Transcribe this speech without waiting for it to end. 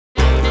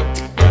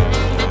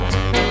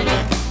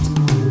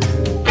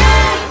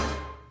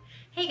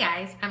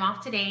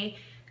off today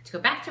to go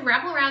back to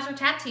Rabble Rouser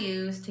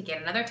Tattoos to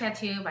get another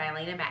tattoo by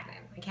Alayna Magnan.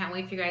 I can't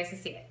wait for you guys to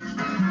see it. Oh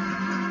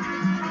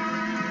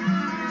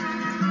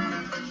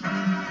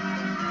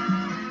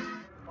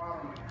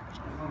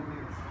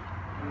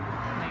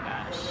my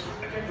gosh.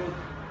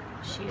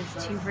 She is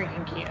too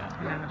freaking cute.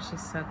 No,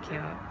 she's so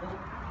cute.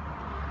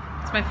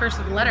 It's my first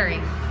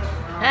lettering.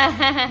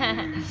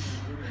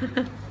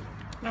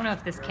 I don't know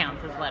if this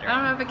counts as lettering. I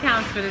don't know if it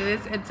counts, but it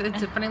is.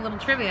 It's a funny little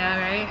trivia,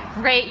 right?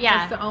 Right,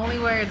 yeah. It's the only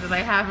word that I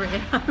have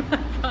written on my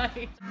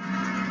body.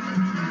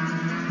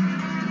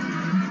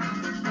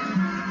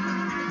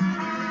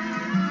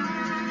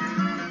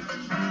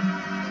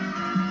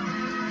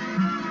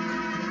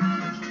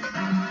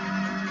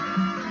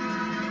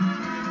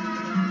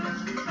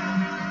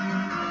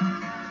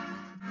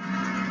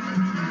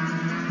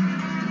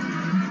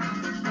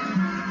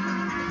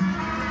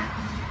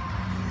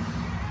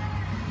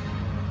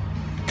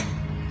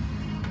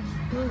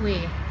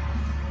 Ooh-wee.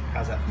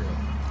 How's that feel?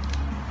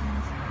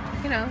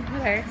 You know,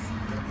 it hurts.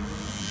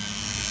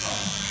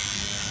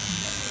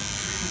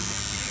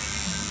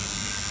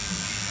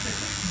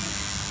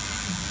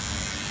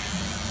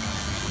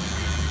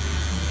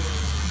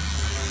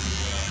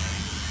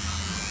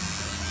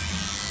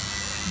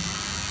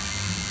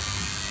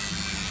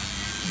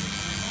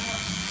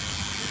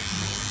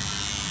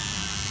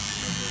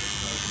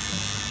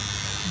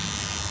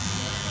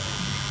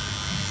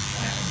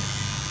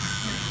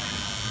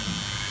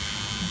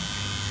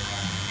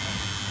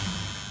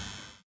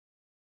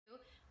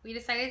 We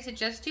decided to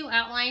just do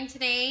outline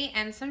today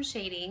and some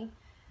shading.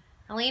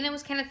 Alayna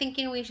was kind of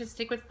thinking we should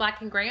stick with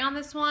black and gray on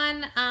this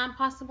one,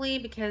 possibly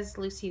because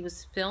Lucy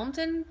was filmed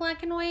in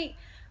black and white.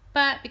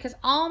 But because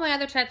all my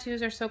other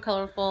tattoos are so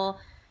colorful,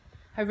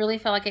 I really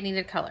felt like I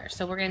needed color.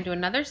 So we're going to do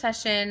another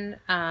session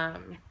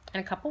in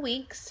a couple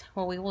weeks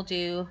where we will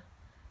do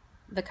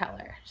the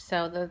color.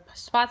 So the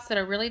spots that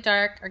are really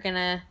dark are going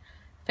to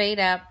fade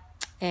up,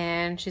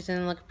 and she's going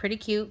to look pretty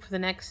cute for the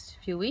next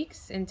few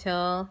weeks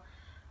until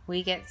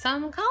we get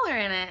some color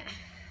in it.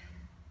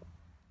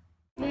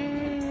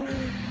 Yay.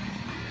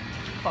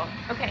 Cool.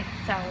 Okay,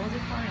 so we'll do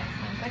color next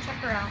time. Go check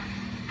her out.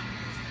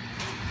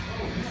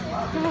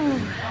 Ooh,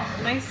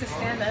 nice to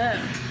stand up.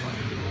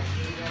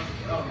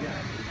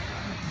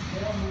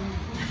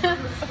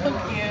 So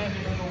cute.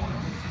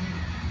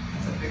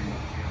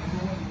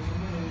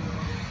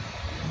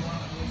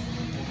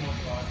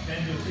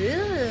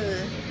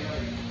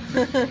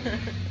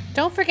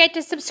 Don't forget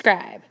to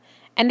subscribe.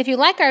 And if you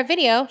like our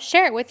video,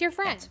 share it with your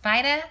friends.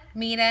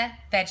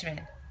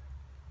 Vitameatavegemin.